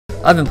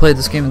I haven't played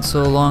this game in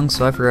so long,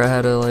 so I forgot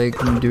how to like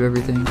do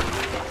everything.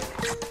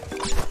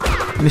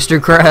 Mr.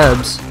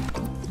 Krabs.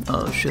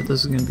 Oh shit,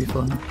 this is gonna be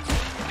fun.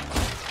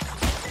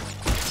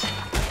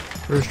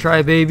 First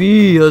try,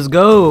 baby. Let's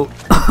go.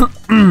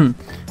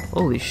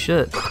 Holy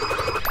shit.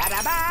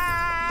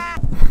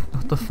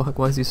 What the fuck?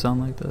 Why does he sound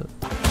like that?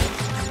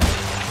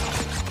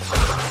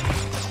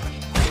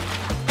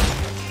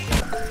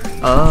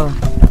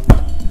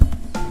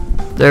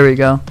 There we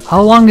go.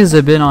 How long has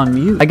it been on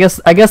mute? I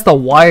guess the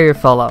wire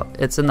fell out.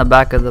 It's in the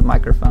back of the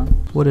microphone.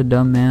 What a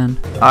dumb man.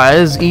 Alright,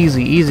 this is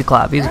easy. Easy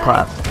clap. Easy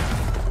clap.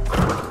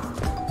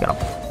 Gotta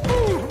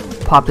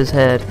pop his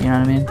head, you know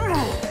what I mean?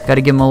 Gotta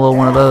give him a little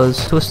one of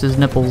those. Twist his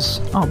nipples.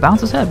 Oh,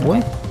 bounce his head,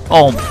 boy.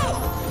 Oh.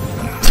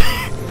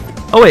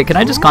 Oh wait, can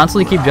I just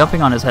constantly keep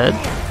jumping on his head?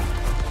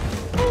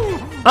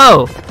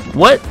 Oh,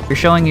 what? You're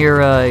showing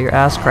your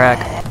ass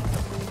crack.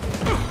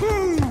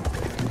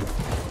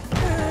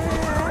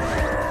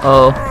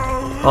 Oh,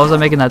 why was I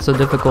making that so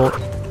difficult?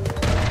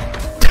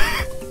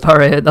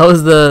 Alright, that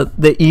was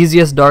the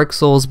easiest Dark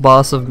Souls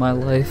boss of my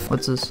life.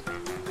 What's this?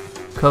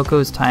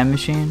 Coco's time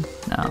machine?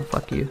 No,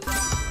 fuck you.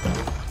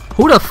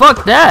 Who the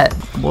fuck that?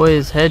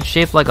 Boy's head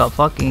shaped like a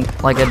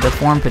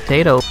deformed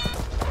potato.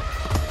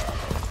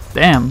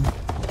 Damn,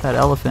 that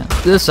elephant.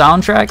 This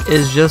soundtrack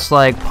is just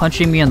like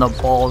punching me in the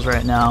balls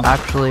right now. I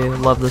actually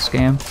love this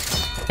game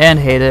and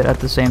hate it at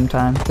the same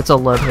time. It's a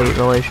love-hate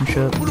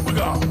relationship.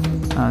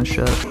 Oh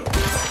shit.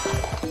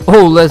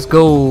 Oh, let's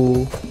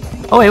go.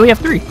 Oh wait, we have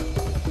 3.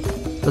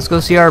 Let's go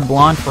see our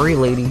blonde furry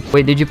lady.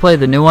 Wait, did you play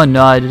the new one?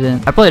 No, I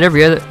didn't. I played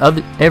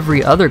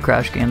every other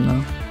Crash game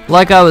though.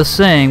 Like I was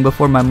saying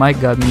before my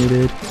mic got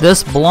muted,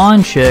 this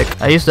blonde chick,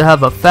 I used to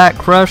have a fat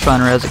crush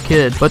on her as a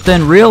kid, but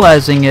then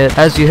realizing it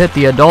as you hit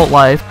the adult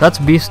life, that's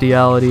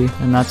bestiality,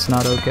 and that's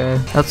not okay.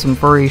 That's some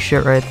furry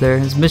shit right there.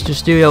 It's Mr.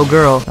 Studio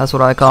Girl, that's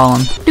what I call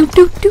him.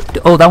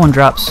 Oh, that one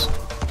drops.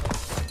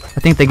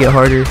 I think they get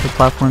harder for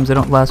platforms, they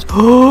don't last.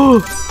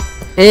 Oh!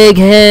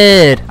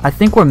 Egghead! I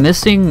think we're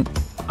missing...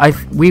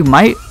 we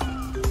might...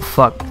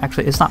 Fuck.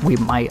 Actually, it's not we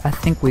might. I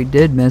think we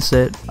did miss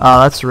it.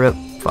 Oh, that's rip.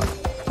 Fuck.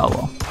 Oh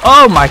well.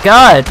 Oh my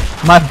god!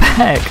 My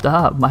back!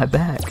 Stop, my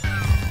back.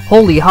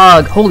 Holy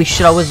hog. Holy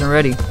shit, I wasn't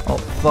ready. Oh,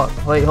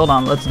 fuck. Wait, hold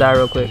on. Let's die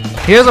real quick.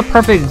 Here's a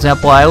perfect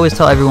example. I always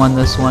tell everyone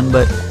this one,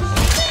 but...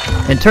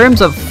 in terms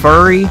of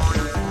furry...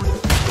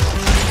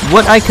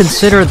 what I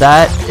consider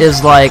that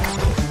is like...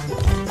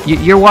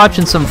 you're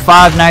watching some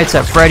Five Nights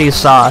at Freddy's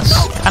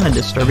sauce. Kind of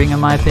disturbing in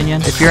my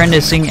opinion. If you're into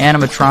seeing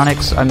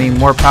animatronics, I mean,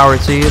 more power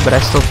to you, but I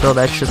still feel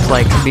that shit's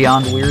like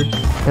beyond weird.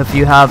 If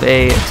you have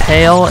a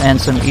tail and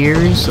some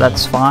ears,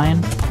 that's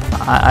fine.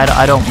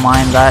 I don't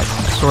mind that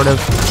sort of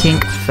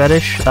kink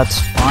fetish,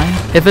 that's fine.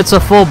 If it's a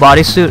full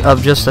bodysuit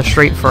of just a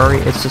straight furry,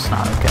 it's just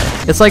not okay.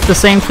 It's like the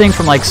same thing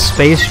from like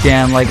Space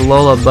Jam, like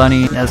Lola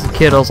Bunny. As a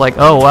kid, I was like,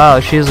 oh wow,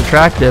 she's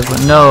attractive,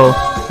 but no,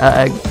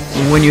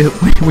 when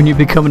you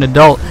become an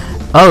adult,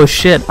 oh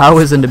shit, I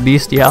was into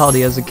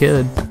bestiality as a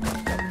kid.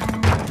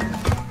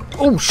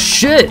 Oh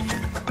shit!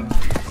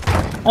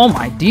 Oh,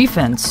 my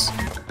defense.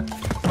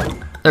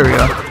 There we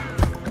go.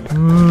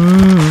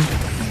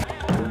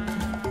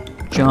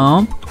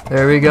 Jump.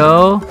 There we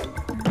go.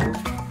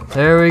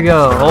 There we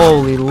go.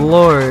 Holy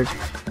lord.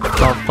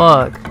 The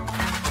fuck?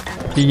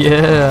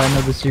 Yeah,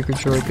 another secret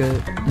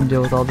shortcut. And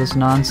deal with all this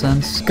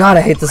nonsense. God,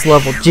 I hate this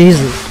level.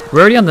 Jesus.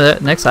 We're already on the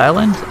next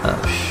island?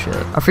 Oh shit.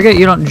 I forget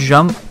you don't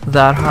jump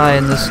that high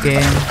in this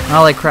game.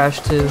 Not like Crash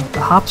 2.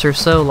 The hops are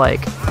so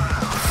like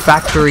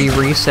factory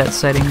reset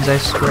settings, I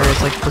swear.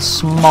 It's like the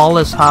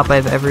smallest hop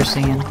I've ever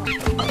seen.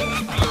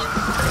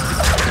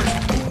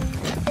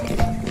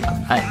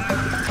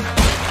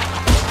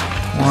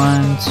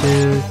 1,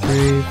 2,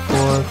 3,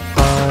 4,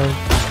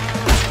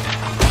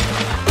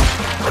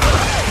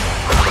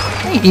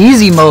 5.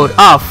 Easy mode.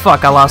 Oh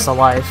fuck, I lost a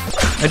life.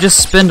 I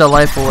just spinned a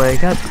life away.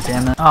 God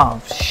damn it.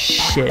 Oh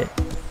shit.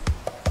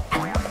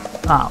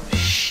 Oh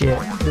shit.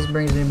 This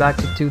brings me back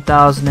to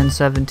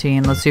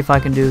 2017. Let's see if I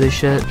can do this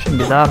shit. Shouldn't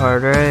be that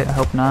hard, right? I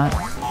hope not.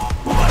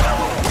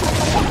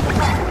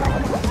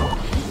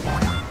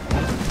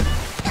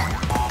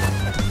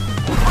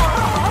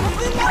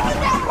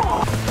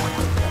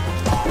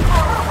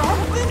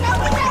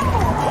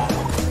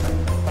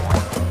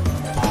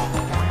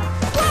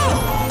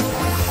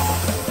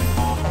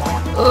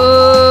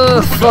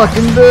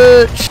 Fucking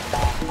bitch.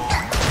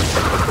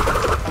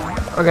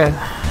 Okay.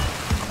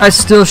 I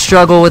still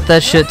struggle with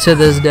that shit to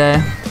this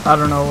day. I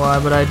don't know why,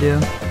 but I do.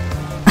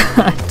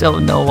 I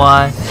don't know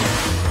why.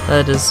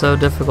 That is so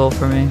difficult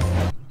for me.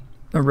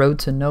 A road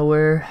to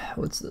nowhere.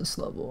 What's this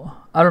level?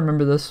 I don't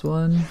remember this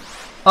one.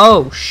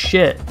 Oh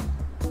shit.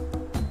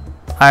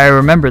 I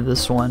remember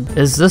this one.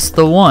 Is this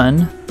the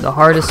one? The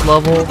hardest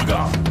level?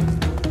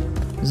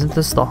 Isn't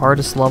this the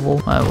hardest level?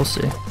 Alright, we'll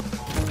see.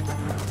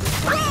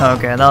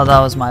 Okay, that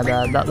was my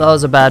bad. That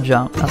was a bad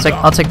jump. I'll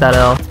take that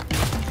L.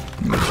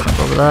 Just jump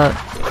over that.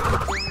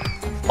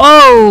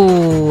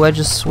 Oh! I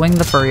just swing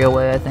the furry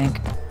away, I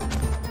think.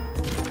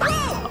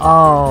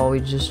 Oh, we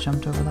just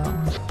jumped over that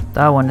one.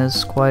 That one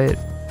is quite...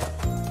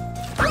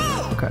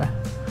 okay.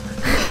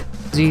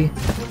 Easy.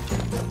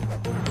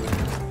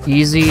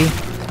 Easy.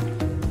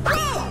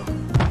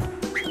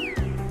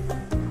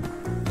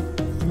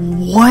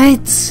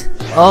 What?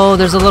 Oh,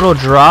 there's a little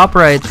drop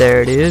right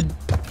there, dude.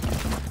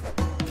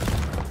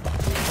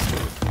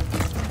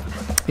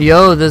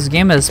 Yo, this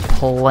game is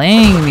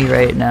playing me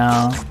right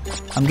now.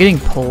 I'm getting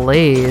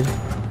played.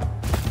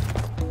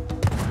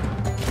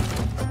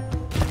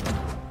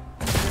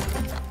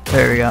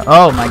 There we go.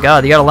 Oh my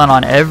god, you gotta land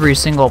on every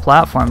single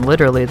platform.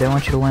 Literally, they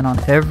want you to land on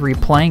every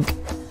plank.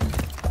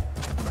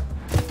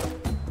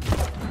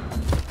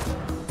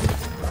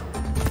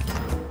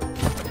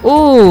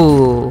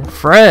 Ooh,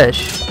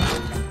 fresh.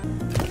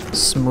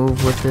 Smooth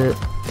with it.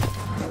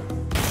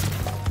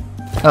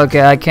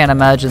 Okay, I can't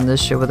imagine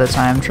this shit with a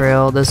time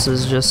trail. This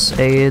is just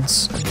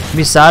AIDS. It'd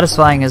be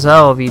satisfying as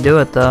hell if you do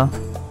it though.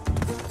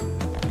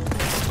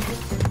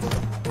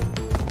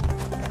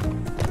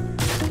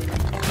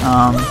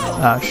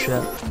 Oh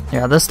shit.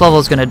 Yeah, this level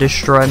is gonna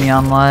destroy me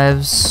on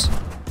lives.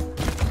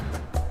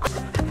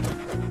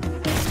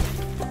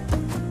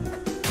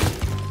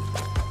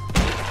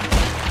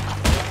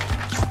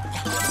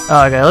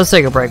 Okay, let's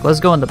take a break. Let's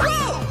go in the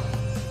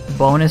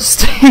bonus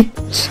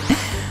stage.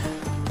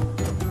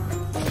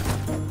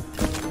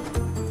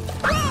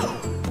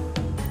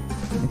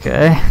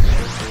 Okay.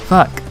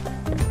 Fuck.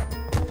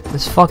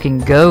 This fucking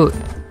goat.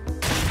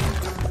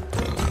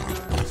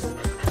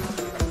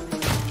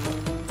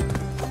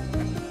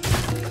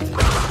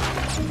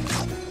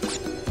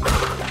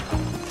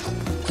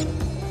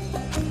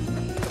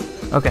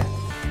 Okay.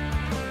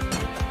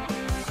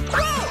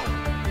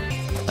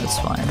 That's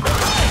fine.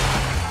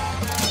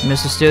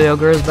 Mr. Steelio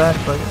Girl's back,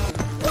 but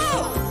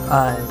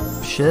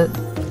shit.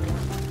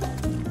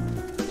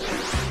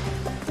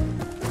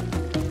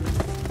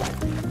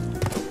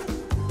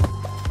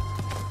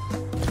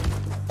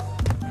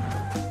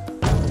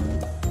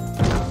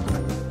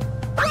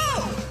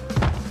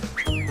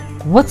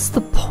 What's the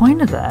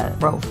point of that?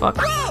 Bro, fuck.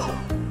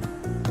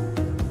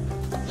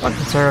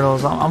 Fucking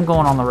turtles. I'm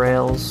going on the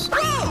rails.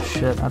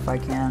 Shit, if I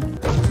can.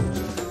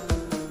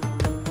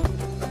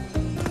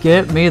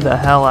 Get me the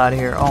hell out of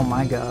here. Oh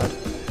my god.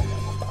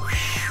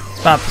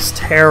 This map is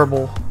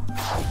terrible.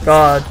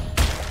 God.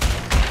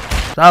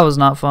 That was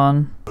not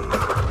fun.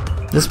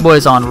 This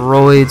boy's on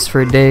roids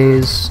for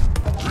days.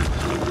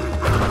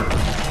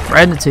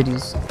 Right in the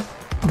titties.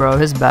 Bro,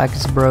 his back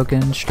is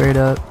broken, straight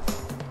up.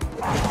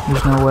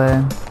 There's no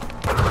way.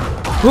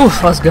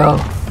 Oof, let's go.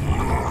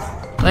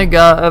 Thank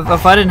god,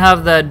 if I didn't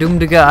have that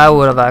Doomdiga, I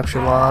would have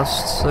actually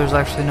lost. There's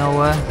actually no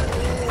way.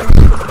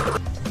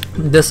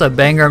 This a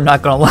banger, I'm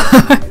not gonna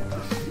lie.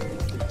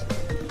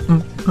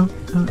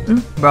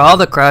 Bro, all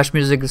the Crash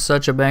music is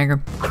such a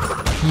banger.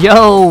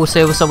 Yo,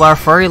 say what's up our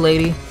furry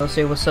lady. Go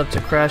say what's up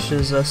to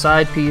Crash's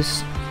side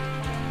piece.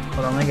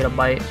 Hold on, let me get a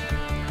bite.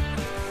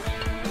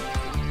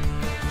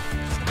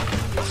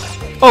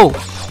 Oh!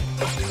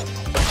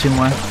 2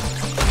 more.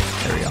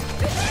 There we go.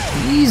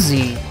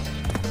 Easy.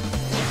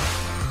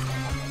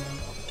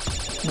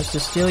 Mr.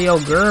 Steelio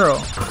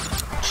Girl.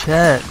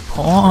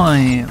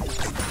 Checkpoint.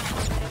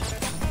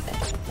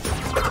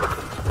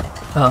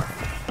 Oh.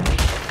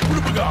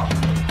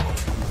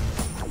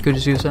 Good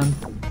as you said.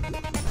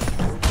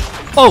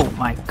 Oh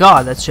my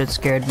god, that shit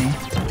scared me.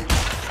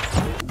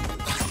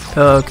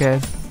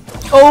 Okay.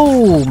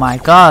 Oh my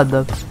god,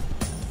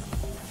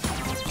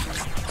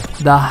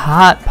 the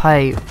hot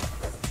pipe.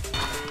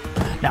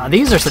 Now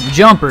these are some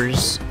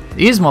jumpers.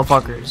 These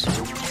motherfuckers.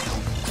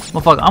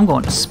 Motherfucker, I'm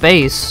going to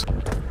space.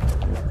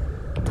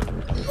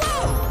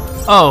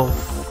 Oh,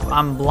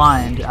 I'm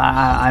blind.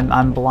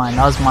 I'm blind.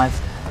 That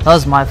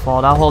was my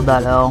fault. I'll hold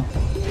that L.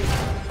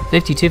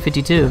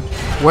 52.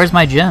 Where's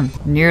my gem?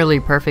 Nearly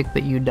perfect,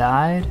 but you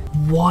died?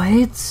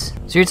 What? So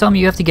you're telling me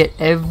you have to get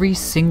every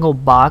single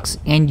box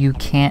and you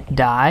can't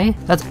die?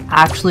 That's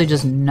actually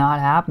just not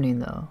happening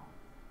though.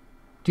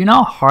 Do you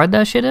know how hard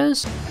that shit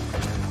is?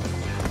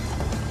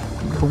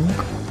 Boonk,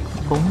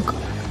 boonk,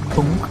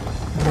 boonk,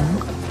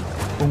 boonk,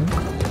 boonk,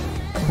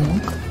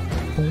 boonk,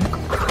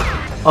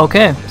 boonk.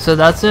 Okay, so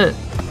that's it.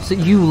 So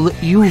you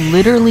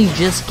literally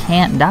just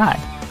can't die.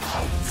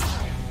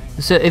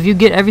 So if you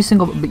get every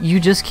single, but you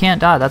just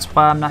can't die. That's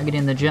why I'm not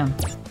getting the gem.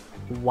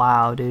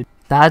 Wow, dude.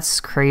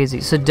 That's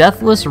crazy. So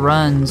deathless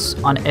runs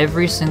on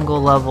every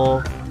single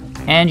level,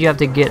 and you have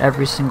to get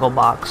every single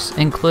box,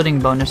 including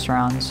bonus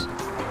rounds.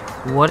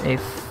 What a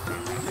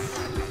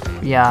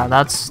yeah,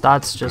 that's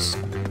just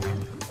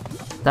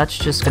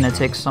gonna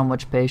take so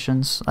much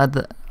patience.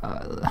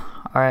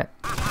 Alright.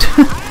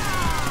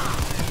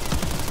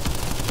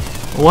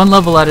 One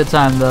level at a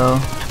time though.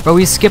 Bro,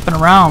 we skipping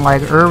around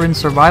like urban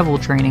survival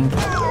training.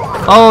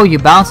 Oh, you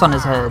bounce on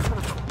his head.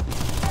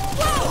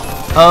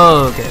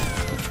 Oh, okay.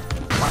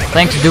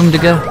 Thanks,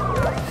 Doomdiga.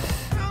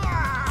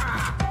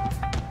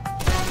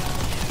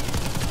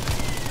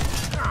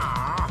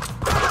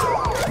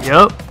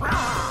 Yup.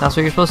 That's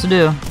what you're supposed to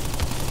do.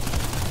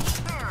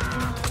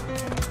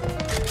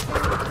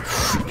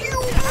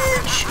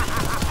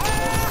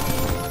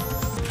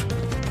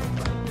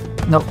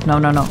 Nope, no.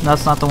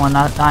 That's not the one.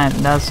 That's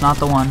not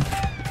the one.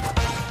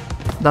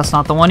 That's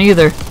not the one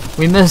either.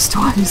 We missed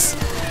twice.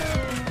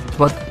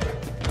 What?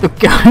 The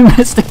guy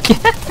missed again.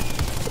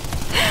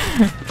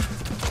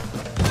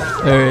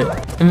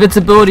 Alright.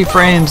 Invincibility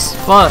frames.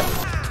 Fuck.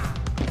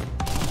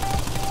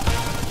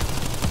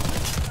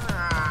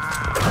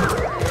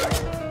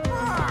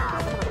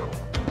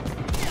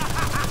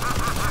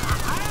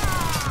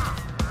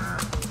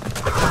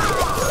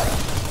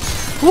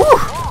 Woo!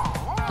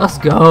 Let's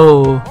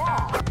go.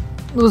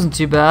 It wasn't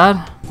too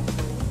bad.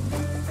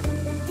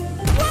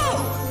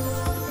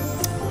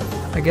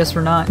 I guess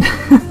we're not.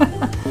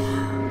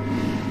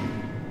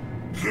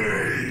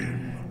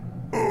 Game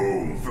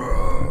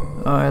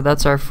over. Alright,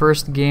 that's our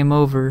first game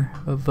over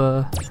of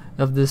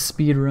this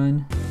speed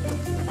run.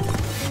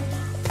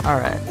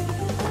 Alright.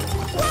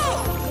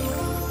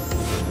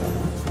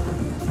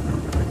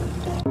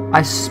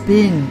 I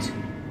spinned.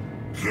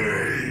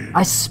 Game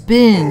I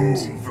spinned.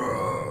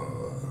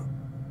 over.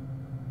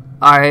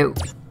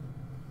 Alright.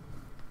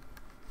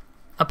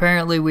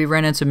 Apparently we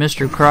ran into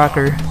Mr.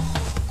 Crocker.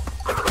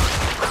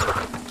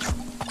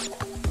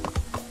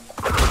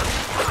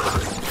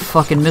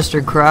 Fucking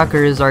Mr.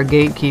 Crocker is our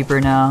gatekeeper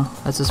now.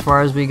 That's as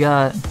far as we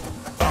got.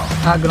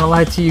 Not gonna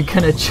lie to you,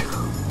 kinda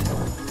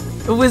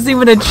choked. It wasn't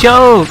even a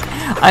choke!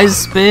 I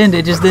spinned,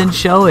 it just didn't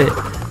show it.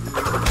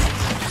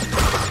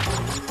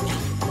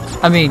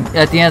 I mean,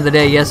 at the end of the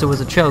day, yes, it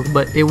was a choke,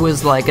 but it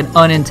was like an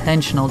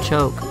unintentional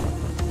choke.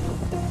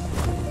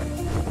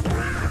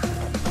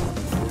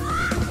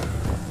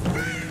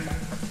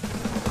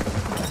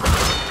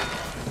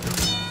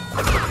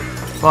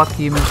 Fuck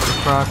you,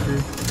 Mr.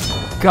 Crocker.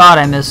 God,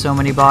 I missed so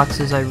many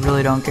boxes, I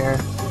really don't care.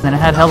 Then I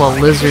had hella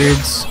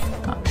lizards.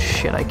 Oh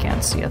shit, I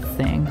can't see a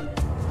thing.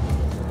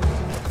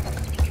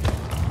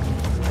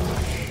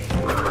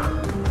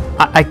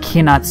 I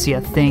cannot see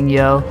a thing,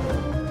 yo.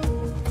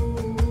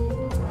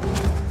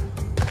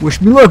 Wish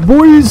me luck,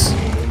 boys!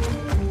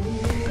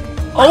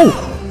 Oh!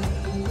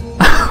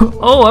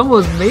 Oh, I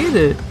almost made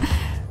it!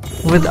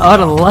 Without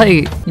a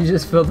light. You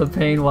just feel the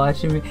pain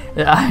watching me.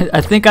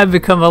 I think I've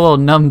become a little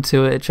numb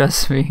to it,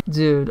 trust me.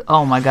 Dude,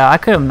 oh my god, I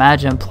could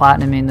imagine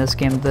platinuming this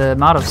game. The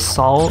amount of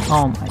salt,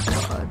 oh my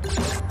god.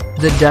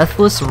 The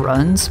deathless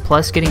runs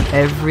plus getting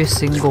every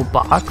single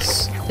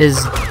box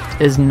is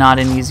not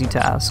an easy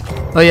task.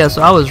 Oh yeah,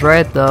 so I was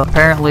right though.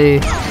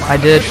 Apparently I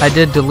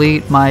did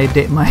delete my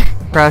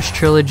Crash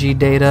Trilogy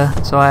data.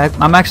 So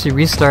I'm actually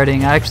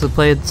restarting. I actually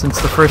played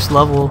since the first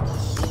level.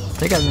 I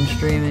think I've been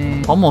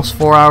streaming almost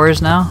 4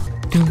 hours now.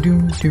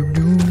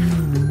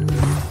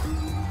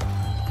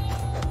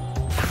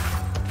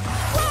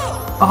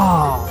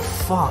 Oh,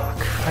 fuck.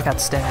 I got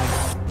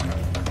stabbed.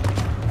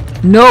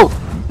 No!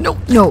 No,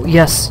 no,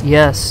 yes,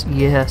 yes,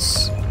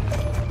 yes.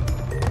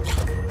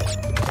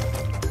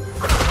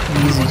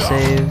 Easy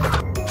save.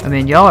 I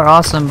mean, y'all are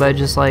awesome by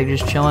just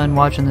chilling,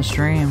 watching the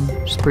stream.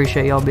 Just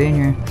appreciate y'all being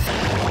here.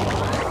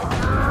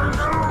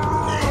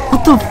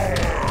 What the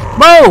f-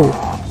 Bro!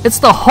 It's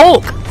the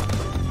Hulk!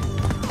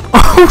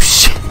 Oh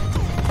shit!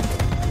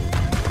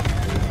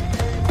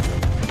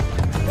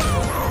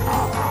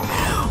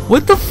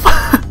 What the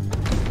fuck?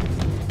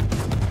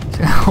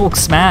 Hulk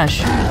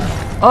smash.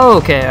 Oh,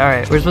 okay,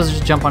 alright. We're supposed to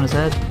just jump on his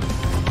head.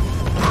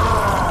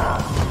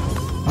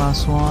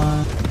 Last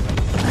one.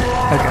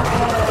 Okay.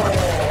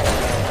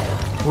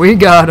 We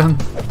got him.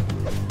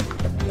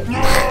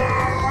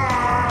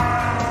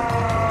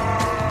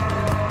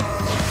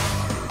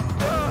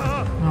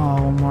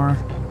 Oh, one more.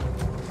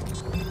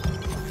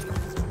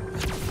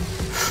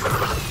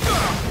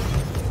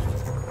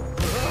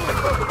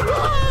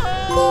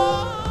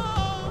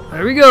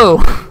 There we go.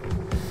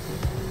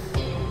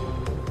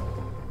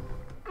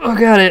 Oh,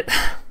 got it.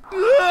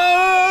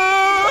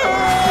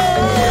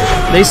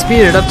 They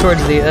speed it up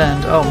towards the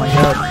end. Oh my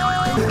god.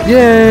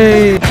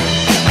 Yay!